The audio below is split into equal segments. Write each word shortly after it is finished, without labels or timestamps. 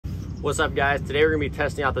What's up, guys? Today we're gonna be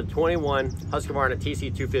testing out the 21 Husqvarna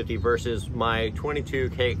TC250 versus my 22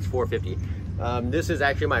 KX450. This is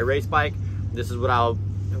actually my race bike. This is what I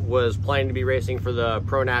was planning to be racing for the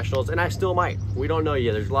Pro Nationals, and I still might. We don't know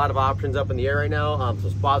yet. There's a lot of options up in the air right now.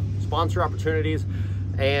 Some sponsor opportunities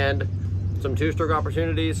and some two-stroke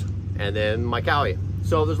opportunities, and then my Cowie.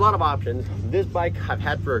 So there's a lot of options. This bike I've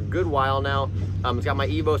had for a good while now. It's got my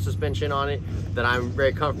Evo suspension on it that I'm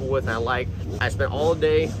very comfortable with and I like. I spent all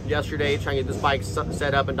day yesterday trying to get this bike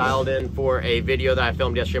set up and dialed in for a video that I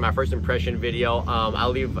filmed yesterday, my first impression video. I'll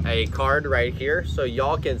leave a card right here so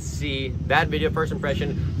y'all can see that video, first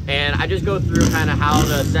impression. And I just go through kind of how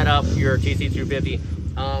to set up your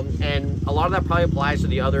TC250. And a lot of that probably applies to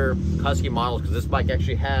the other Husky models because this bike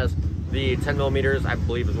actually has the 10 millimeters, I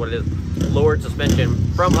believe is what it is, lowered suspension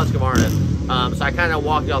from Husqvarna. So I kind of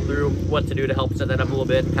walked y'all through what to do to help set that up a little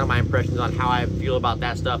bit, kind of my impressions on how I feel about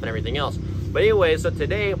that stuff and everything else. But anyway, so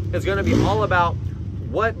today is going to be all about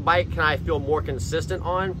what bike can I feel more consistent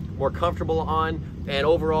on, more comfortable on, and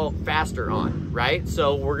overall faster on, right?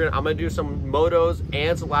 So I'm gonna do some motos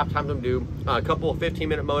and some lap times. I'm gonna do a couple of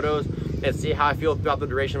 15-minute motos and see how I feel throughout the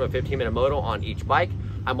duration of a 15-minute moto on each bike.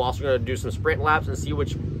 I'm also going to do some sprint laps and see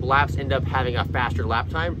which laps end up having a faster lap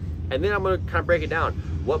time. And then I'm going to kind of break it down.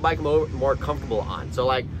 What bike I'm more comfortable on. So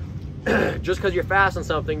like, just because you're fast on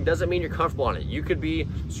something doesn't mean you're comfortable on it. You could be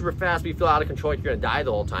super fast, but you feel out of control, you're going to die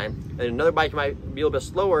the whole time. And another bike might be a little bit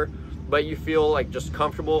slower, but you feel like just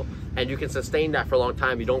comfortable and you can sustain that for a long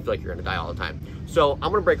time. You don't feel like you're going to die all the time. So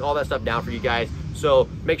I'm going to break all that stuff down for you guys. So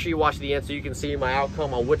make sure you watch the end so you can see my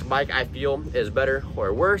outcome on which bike I feel is better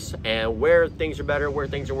or worse, and where things are better, where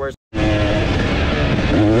things are worse.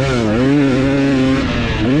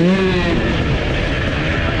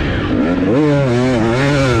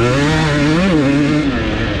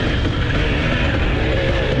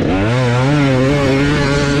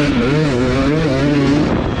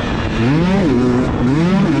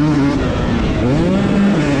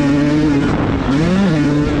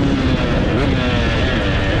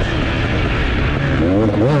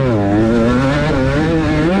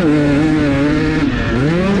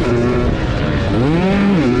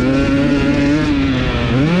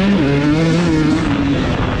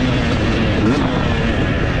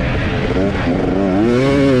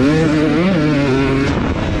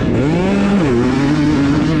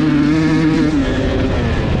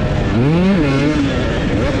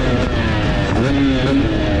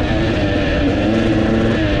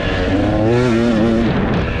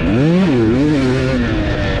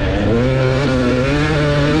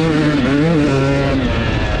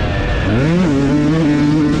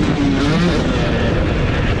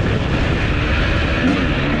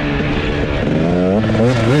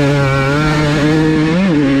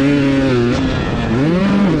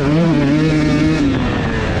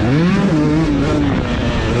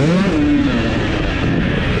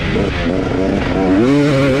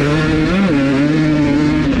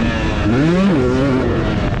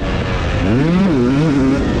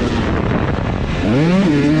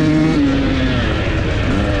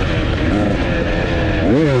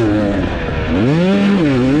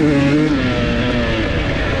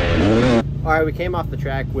 Alright, we came off the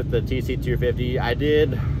track with the TC250. I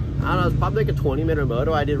don't know, it's probably like a 20-minute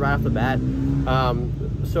moto I did right off the bat.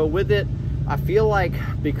 So with it, I feel like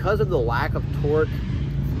because of the lack of torque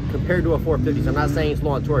compared to a 450, so I'm not saying it's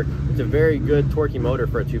low on torque, it's a very good torquey motor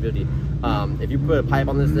for a 250. If you put a pipe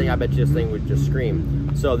on this thing, I bet you this thing would just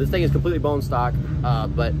scream. So this thing is completely bone stock,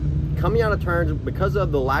 but coming out of turns, because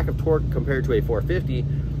of the lack of torque compared to a 450,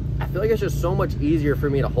 I feel like it's just so much easier for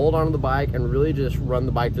me to hold onto the bike and really just run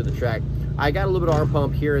the bike through the track. I got a little bit of arm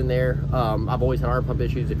pump here and there. I've always had arm pump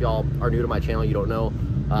issues. If y'all are new to my channel, you don't know.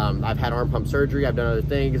 I've had arm pump surgery. I've done other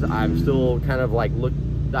things. I'm still kind of like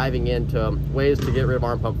diving into ways to get rid of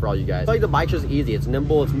arm pump for all you guys. I feel like the bike's just easy. It's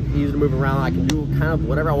nimble. It's easy to move around. I can do kind of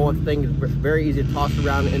whatever I want with the thing. It's very easy to toss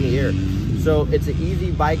around in the air. So it's an easy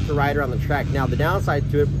bike to ride around the track. Now the downside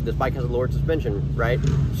to it, this bike has a lowered suspension, right?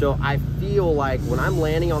 So I feel like when I'm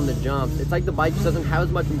landing on the jumps, it's like the bike just doesn't have as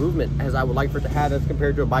much movement as I would like for it to have as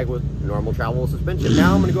compared to a bike with normal travel suspension.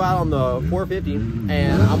 Now I'm gonna go out on the 450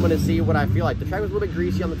 and I'm gonna see what I feel like. The track was a little bit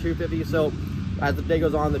greasy on the 250, so as the day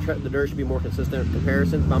goes on, the dirt should be more consistent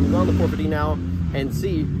comparisons. But I'm going on the 450 now and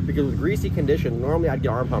see, because with greasy conditions, normally I'd get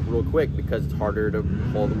arm pump real quick because it's harder to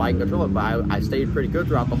hold the bike and control it, but I stayed pretty good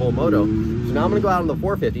throughout the whole moto. So now I'm going to go out on the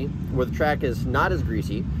 450 where the track is not as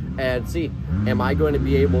greasy and see, am I going to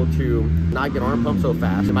be able to not get arm pump so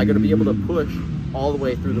fast? Am I going to be able to push all the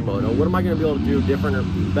way through the moto? What am I going to be able to do different or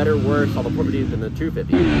better, worse on the 450 than the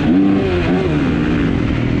 250?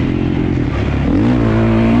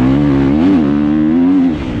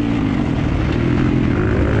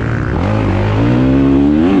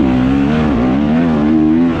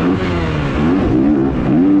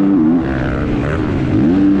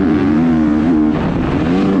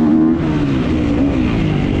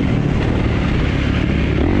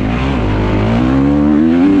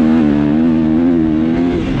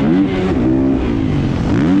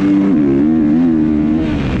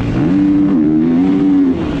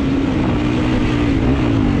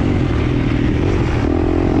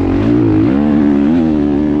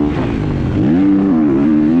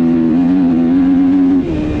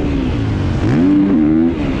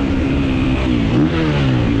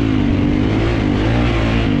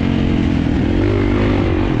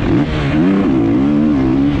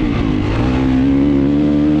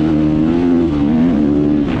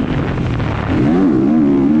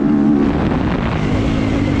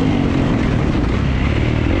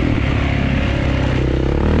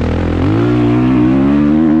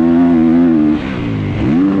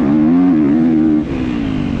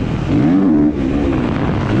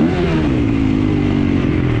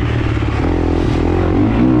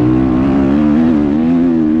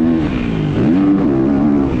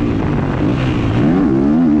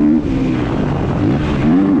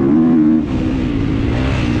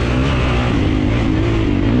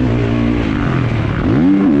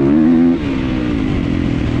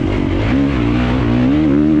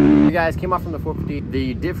 450.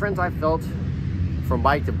 The difference I felt from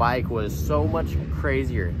bike to bike was so much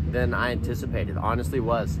crazier than I anticipated, honestly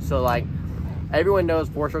was. So like, everyone knows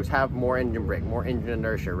 4-strokes have more engine brake, more engine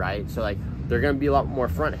inertia, right? So like, they're gonna be a lot more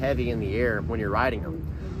front heavy in the air when you're riding them.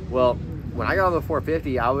 Well, when I got on the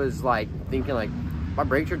 450, I was like thinking like, my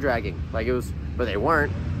brakes are dragging. Like it was, but they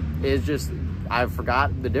weren't. It's just, I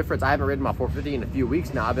forgot the difference. I haven't ridden my 450 in a few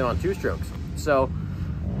weeks now. I've been on 2-strokes. So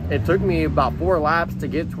it took me about 4 laps to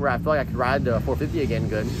get to where I felt like I could ride the 450 again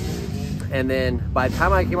good. And then by the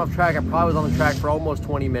time I came off track, I probably was on the track for almost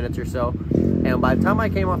 20 minutes or so. And by the time I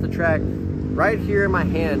came off the track, right here in my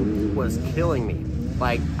hand was killing me.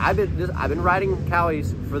 Like I've been riding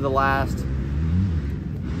Cowies for the last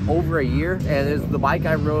over a year, and it's the bike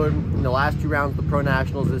I rode in the last 2 rounds of the Pro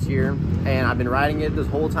Nationals this year, and I've been riding it this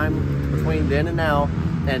whole time between then and now,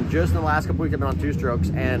 and just in the last couple weeks I've been on 2-strokes,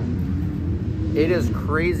 and it is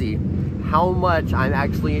crazy how much I'm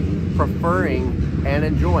actually preferring and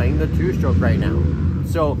enjoying the 2-stroke right now.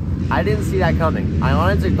 So I didn't see that coming. I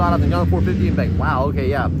honestly thought I was gonna go 450 and be like, wow, okay,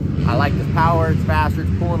 yeah, I like this power, it's faster,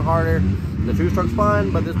 it's pulling harder, the 2-stroke's fun,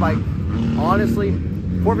 but this bike, honestly,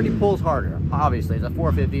 450 pulls harder. Obviously, it's a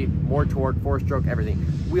 450, more torque, 4-stroke, everything.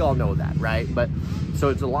 We all know that, right? But so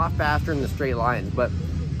it's a lot faster in the straight lines, but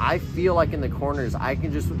I feel like in the corners, I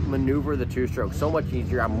can just maneuver the 2-stroke so much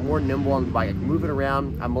easier. I'm more nimble on the bike. I can move it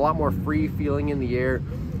around. I'm a lot more free feeling in the air.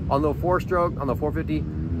 On the 4-stroke, on the 450,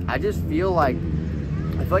 I just feel like,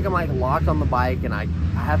 I'm like locked on the bike, and I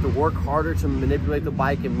have to work harder to manipulate the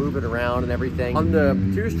bike and move it around and everything. On the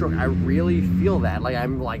 2-stroke, I really feel that. Like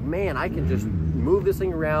I'm like, man, I can just move this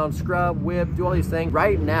thing around, scrub, whip, do all these things.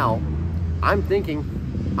 Right now, I'm thinking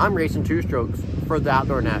I'm racing 2-strokes for the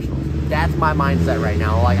Outdoor Nationals. That's my mindset right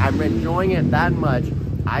now. Like I'm enjoying it that much.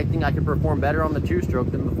 I think I can perform better on the 2-stroke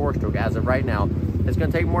than the 4-stroke as of right now. It's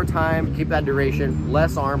gonna take more time, keep that duration,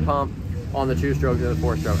 less arm pump on the 2-stroke than the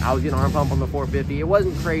 4-stroke. I was getting arm pump on the 450. It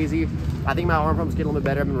wasn't crazy. I think my arm pump's getting a little bit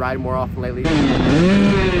better. I've been riding more often lately.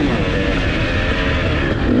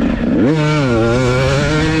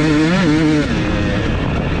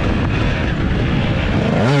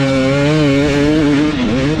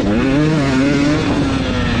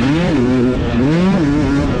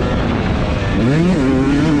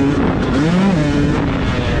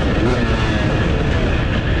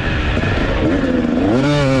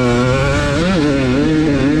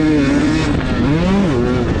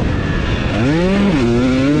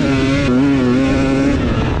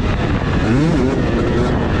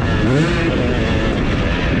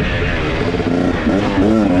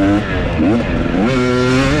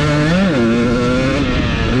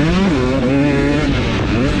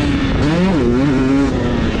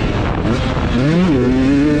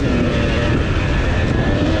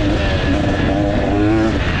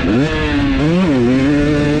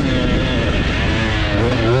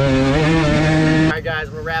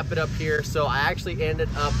 It up here. So I actually ended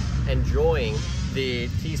up enjoying the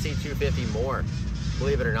TC250 more,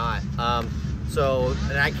 believe it or not.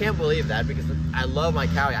 And I can't believe that because I love my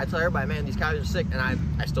Cowie. I tell everybody, man, these Cowies are sick, and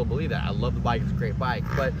I still believe that. I love the bike, it's a great bike,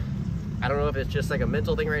 but I don't know if it's just like a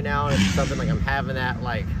mental thing right now, and it's something like I'm having that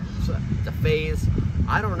like the phase.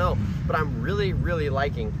 I don't know, but I'm really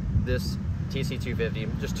liking this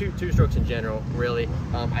TC250, just 2-strokes in general, really.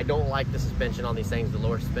 I don't like the suspension on these things, the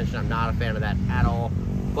lower suspension. I'm not a fan of that at all.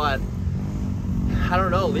 But I don't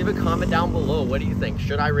know, leave a comment down below. What do you think?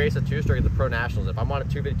 Should I race a 2-stroke at the Pro Nationals? If I'm on a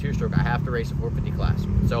 250 2-stroke, I have to race a 450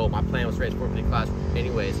 class. So my plan was to race 450 class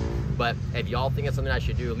anyways. But if y'all think it's something I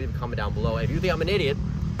should do, leave a comment down below. If you think I'm an idiot,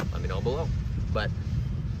 let me know below. But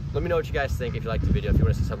let me know what you guys think if you like the video, if you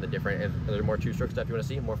want to see something different, if there's more 2-stroke stuff you want to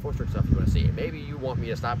see, more 4-stroke stuff you want to see. Maybe you want me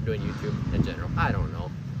to stop doing YouTube in general. I don't know.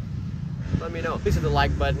 Let me know. Please hit the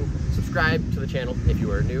like button, subscribe to the channel if you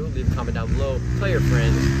are new, leave a comment down below, tell your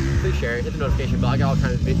friends, please share it, hit the notification bell. I got all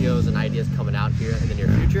kinds of videos and ideas coming out here in the near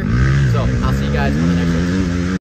future. So I'll see you guys on the next one.